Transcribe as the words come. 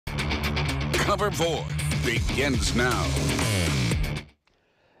Cover 4 begins now.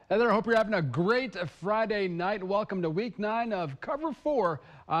 Hey there, I hope you're having a great Friday night. Welcome to Week 9 of Cover 4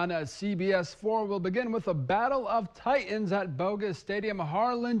 on CBS4. We'll begin with a battle of titans at Bogus Stadium.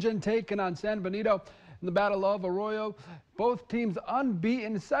 Harlingen taking on San Benito in the Battle of Arroyo. Both teams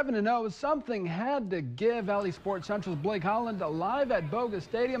unbeaten, 7-0. Something had to give. Valley Sports Central's Blake Holland live at Bogus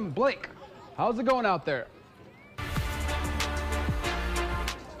Stadium. Blake, how's it going out there?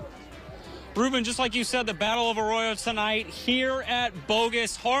 Ruben, just like you said, the Battle of Arroyo tonight here at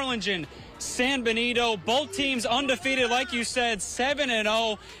Bogus. Harlingen, San Benito, both teams undefeated, like you said,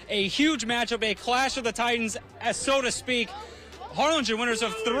 7-0. A huge matchup, a clash of the Titans, so to speak. Harlingen winners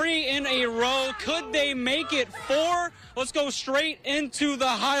of 3 in a row. Could they make it 4? Let's go straight into the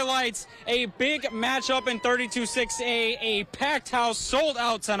highlights. A big matchup in 32-6A, a packed house, sold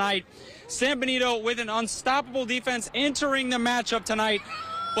out tonight. San Benito with an unstoppable defense entering the matchup tonight.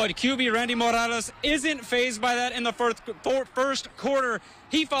 But QB Randy Morales isn't fazed by that in the first quarter.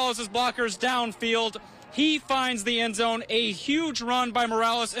 He follows his blockers downfield. He finds the end zone. A huge run by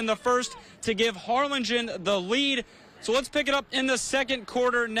Morales in the first to give Harlingen the lead. So let's pick it up in the second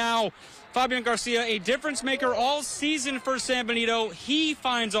quarter now. Fabian Garcia, a difference maker all season for San Benito. He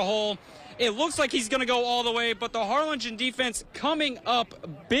finds a hole. It looks like he's going to go all the way, but the Harlingen defense coming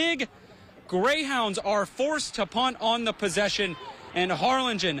up big. Greyhounds are forced to punt on the possession. And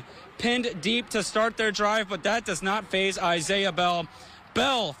Harlingen pinned deep to start their drive, but that does not faze Isaiah Bell.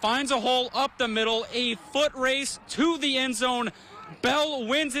 Bell finds a hole up the middle, a foot race to the end zone. Bell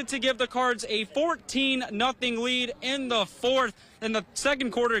wins it to give the Cards a 14-0 lead in the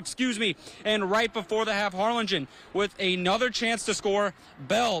second quarter, and right before the half, Harlingen with another chance to score.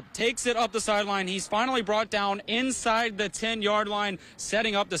 Bell takes it up the sideline. He's finally brought down inside the 10-yard line,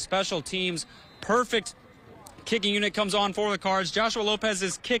 setting up the special teams. Perfect kicking unit comes on for the Cards. Joshua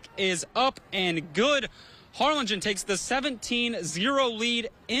Lopez's kick is up and good. Harlingen takes the 17-0 lead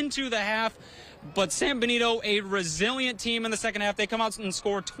into the half. But San Benito, a resilient team in the second half. They come out and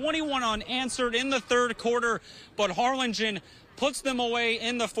score 21 unanswered in the third quarter. But Harlingen puts them away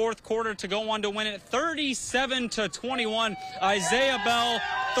in the fourth quarter to go on to win it 37-21. Isaiah Bell,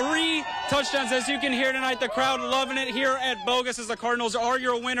 3 touchdowns. As you can hear tonight, the crowd loving it here at Bogus as the Cardinals are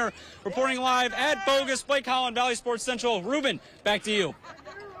your winner. Reporting live at Bogus, Blake Holland, Valley Sports Central. Ruben, back to you.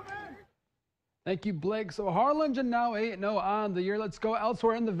 Thank you, Blake. So Harlingen now 8-0 on the year. Let's go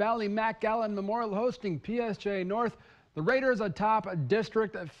elsewhere in the Valley. Mac Allen Memorial hosting PSJ North. The Raiders atop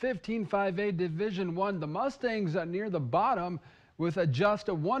District 15-5A Division I. The Mustangs near the bottom with just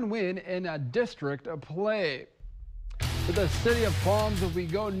 1 win in district play. To the city of Palms, if we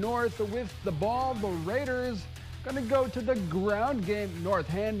go north with the ball, the Raiders going to go to the ground game. North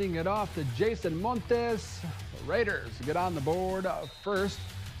handing it off to Jason Montes. The Raiders get on the board first.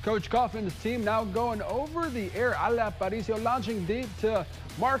 Coach Coffin's team now going over the air. Ale Aparicio launching deep to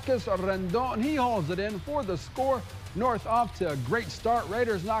Marcus Rendon. He holds it in for the score. North off to a great start.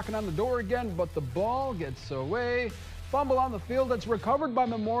 Raiders knocking on the door again, but the ball gets away. Fumble on the field. It's recovered by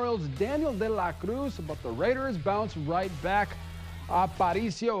Memorial's Daniel De La Cruz, but the Raiders bounce right back.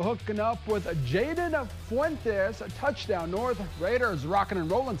 Aparicio hooking up with Jaden Fuentes. A touchdown North. Raiders rocking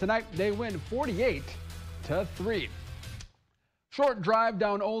and rolling tonight. They win 48-3. Short drive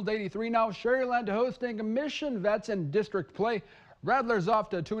down Old 83 now. Sherryland hosting Mission Vets in district play. Rattlers off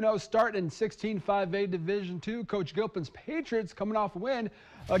to a 2-0 start in 16-5A Division II. Coach Gilpin's Patriots coming off a win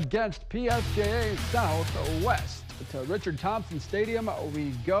against PSJA Southwest. To Richard Thompson Stadium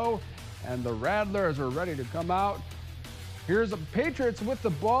we go, and the Rattlers are ready to come out. Here's the Patriots with the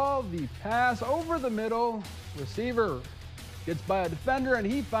ball. The pass over the middle. Receiver gets by a defender, and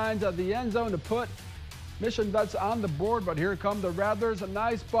he finds the end zone to put Mission Vets on the board, but here come the Rattlers. A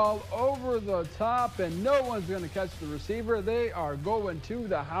nice ball over the top, and no one's going to catch the receiver. They are going to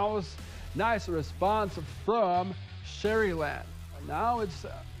the house. Nice response from Sherryland. Now it's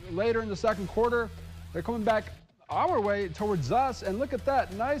later in the second quarter. They're coming back our way towards us, and look at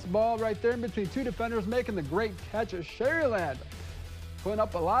that. Nice ball right there in between 2 defenders, making the great catch of Sherryland. Putting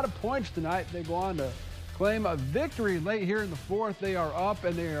up a lot of points tonight. They go on to claim a victory late here in the fourth. They are up,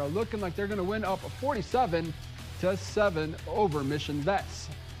 and they are looking like they're going to win up 47-7 over Mission Vets.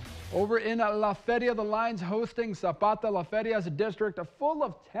 Over in La Feria, the Lions hosting Zapata. La Feria is a district full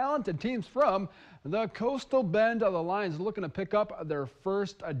of talented teams from the Coastal Bend. The Lions looking to pick up their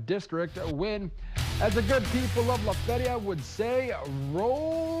first district win. As the good people of La Feria would say,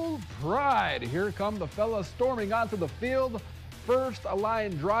 roll pride. Here come the fellas storming onto the field. First, a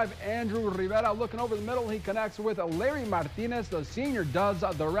line drive. Andrew Rivera looking over the middle. He connects with Larry Martinez. The senior does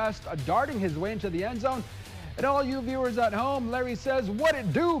the rest, darting his way into the end zone. And all you viewers at home, Larry says, what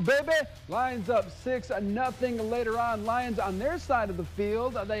it do, baby? Lions up 6-0 later on. Lions on their side of the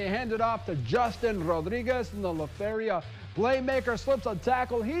field. They hand it off to Justin Rodriguez, and the La Feria playmaker slips a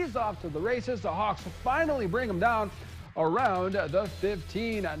tackle. He's off to the races. The Hawks finally bring him down around the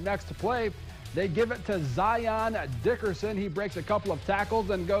 15. Next to play, they give it to Zion Dickerson. He breaks a couple of tackles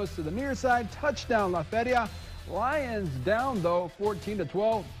and goes to the near side. Touchdown, La Feria. Lions down, though,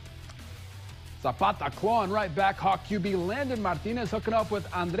 14-12. Zapata clawing right back. Hawk QB Landon Martinez hooking up with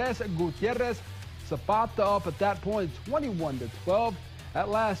Andres Gutierrez. Zapata up at that point, 21-12. At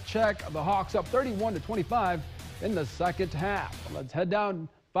last check, the Hawks up 31-25 in the second half. Let's head down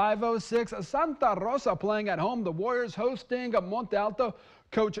 506. Santa Rosa playing at home. The Warriors hosting Monte Alto.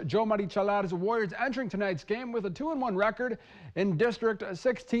 Coach Joe Marichalar's Warriors entering tonight's game with a 2-1 record in District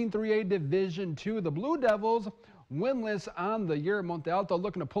 16-3A Division II. The Blue Devils winless on the year. Monte Alto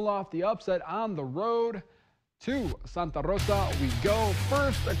looking to pull off the upset on the road to Santa Rosa. We go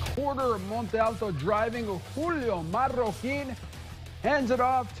first quarter. Monte Alto driving. Julio Marroquin hands it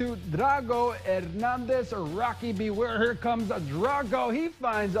off to Drago Hernandez. Rocky beware. Here comes Drago. He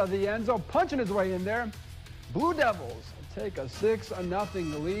finds the end zone, punching his way in there. Blue Devils take a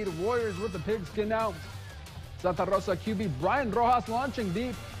 6-0 lead. Warriors with the pigskin now. Santa Rosa QB Brian Rojas launching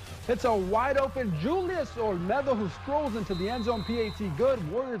deep. It's a wide open Julius Olmedo who strolls into the end zone. PAT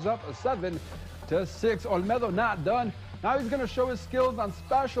good. Warriors up 7-6. Olmedo not done. Now he's going to show his skills on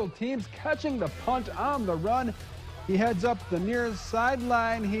special teams, catching the punt on the run. He heads up the near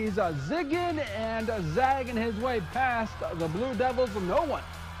sideline. He's zigging and zagging his way past the Blue Devils. No one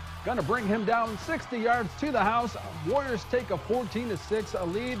going to bring him down 60 yards to the house. Warriors take a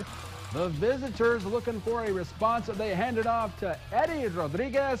 14-6 lead. The visitors looking for a response. They hand it off to Eddie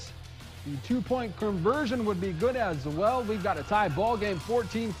Rodriguez. The 2-point conversion would be good as well. We've got a tie ball game,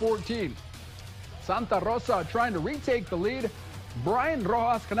 14-14. Santa Rosa trying to retake the lead. Brian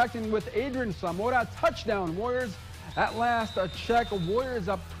Rojas connecting with Adrian Zamora. Touchdown Warriors. At last, a check. Warriors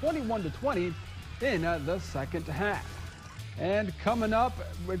up 21-20 in the second half. And coming up,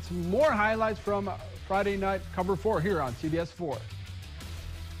 it's more highlights from Friday night cover 4 here on CBS4.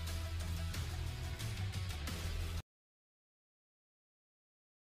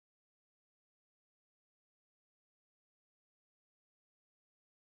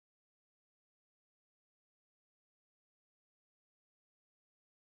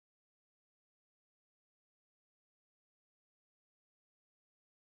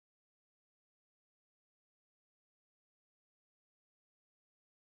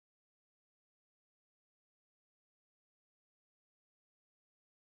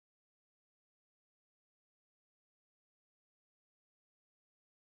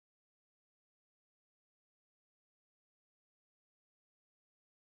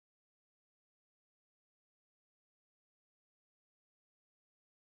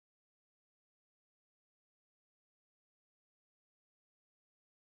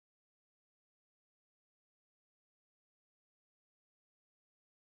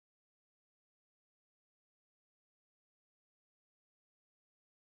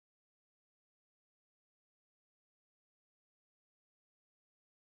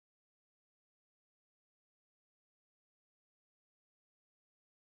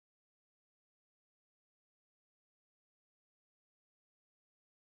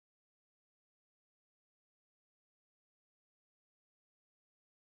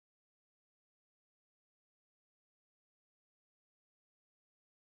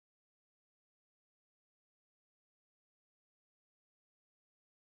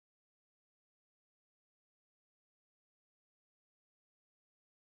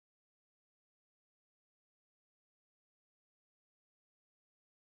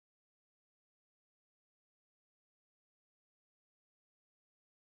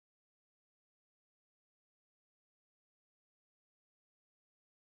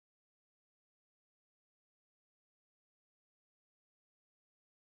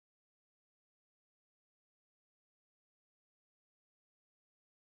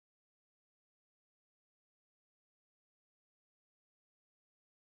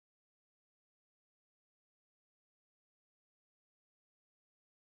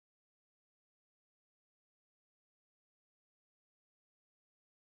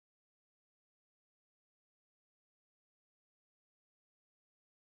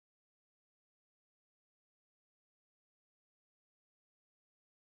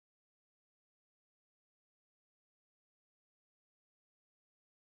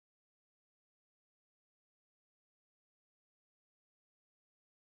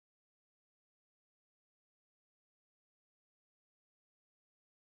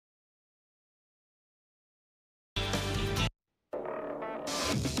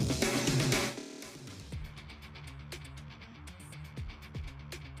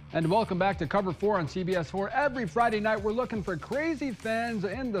 And welcome back to Cover 4 on CBS4. Every Friday night, we're looking for crazy fans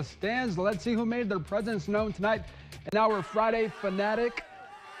in the stands. Let's see who made their presence known tonight in our Friday Fanatic.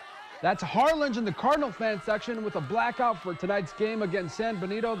 That's Harlingen in the Cardinal fan section with a blackout for tonight's game against San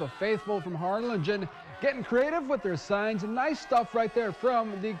Benito. The faithful from Harlingen getting creative with their signs. Nice stuff right there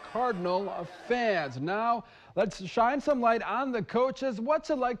from the Cardinal fans. Now, let's shine some light on the coaches.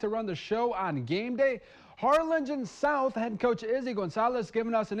 What's it like to run the show on game day? Harlingen South head coach Izzy Gonzalez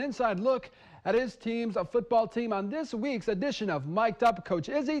giving us an inside look at his team's football team on this week's edition of Mic'd Up. Coach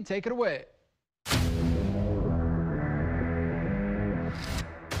Izzy, take it away.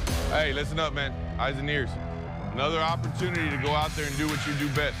 Hey, listen up, man. Eyes and ears. Another opportunity to go out there and do what you do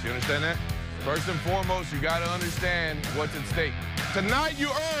best. You understand that? First and foremost, you got to understand what's at stake. Tonight, you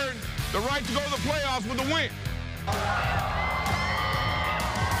earned the right to go to the playoffs with a win.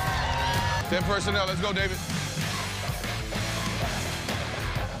 10 personnel. Let's go, David.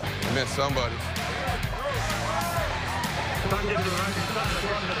 I missed somebody.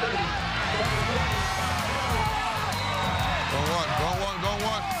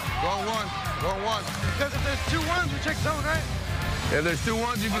 Go one. Because if there's 2 ones, we check zone, right? If there's 2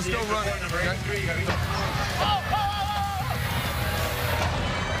 ones, you can still run it. Okay?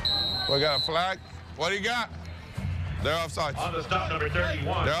 We got a flag. What do you got? They're offsides. On the stop, number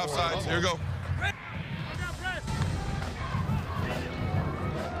 31. They're offsides. Here we go.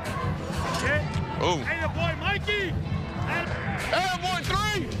 Ooh. Hey, boy, Mikey! Hey, boy, 3!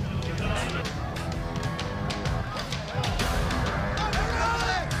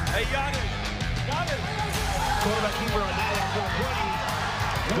 Hey, got it. Quarterback keeper on that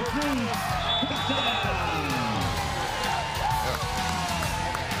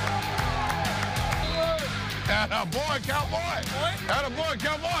Attaboy, Cowboy! Attaboy,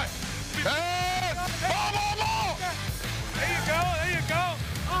 Cowboy! Hey! Ball! There you go.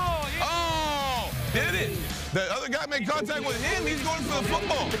 Oh, yeah. Oh! Did it! The other guy made contact with him. He's going for the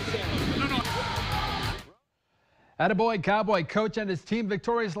football. Attaboy Cowboy coach and his team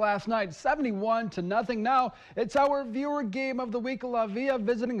victorious last night, 71-0. Now it's our viewer game of the week. La Villa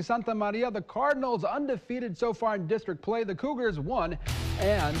visiting Santa Maria. The Cardinals undefeated so far in district play. The Cougars 1-1.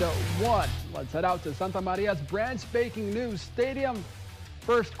 Let's head out to Santa Maria's brand spanking new stadium.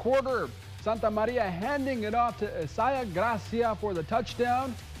 First quarter, Santa Maria handing it off to Isaiah Gracia for the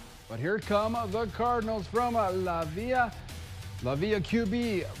touchdown. But here come the Cardinals from La Villa. La Villa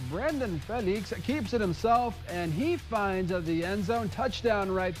QB Brendan Felix keeps it himself, and he finds the end zone.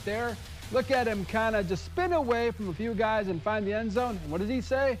 Touchdown right there. Look at him kind of just spin away from a few guys and find the end zone. And what does he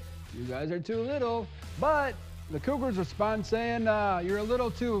say? You guys are too little. But the Cougars respond saying, you're a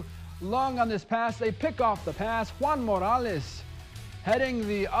little too long on this pass. They pick off the pass. Juan Morales heading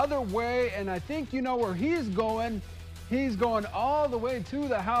the other way, and I think you know where he's going. He's going all the way to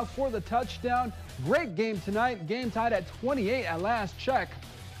the house for the touchdown. Great game tonight. Game tied at 28 at last check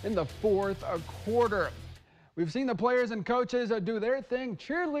in the fourth quarter. We've seen the players and coaches do their thing.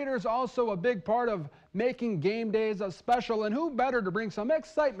 Cheerleaders also a big part of making game days special. And who better to bring some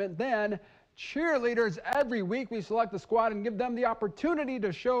excitement than cheerleaders? Every week we select a squad and give them the opportunity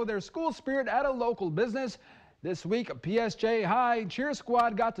to show their school spirit at a local business. This week, PSJ High Cheer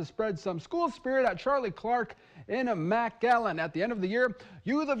Squad got to spread some school spirit at Charlie Clark in McAllen. At the end of the year,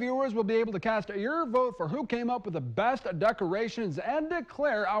 you, the viewers, will be able to cast your vote for who came up with the best decorations and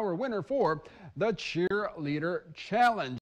declare our winner for the Cheerleader Challenge.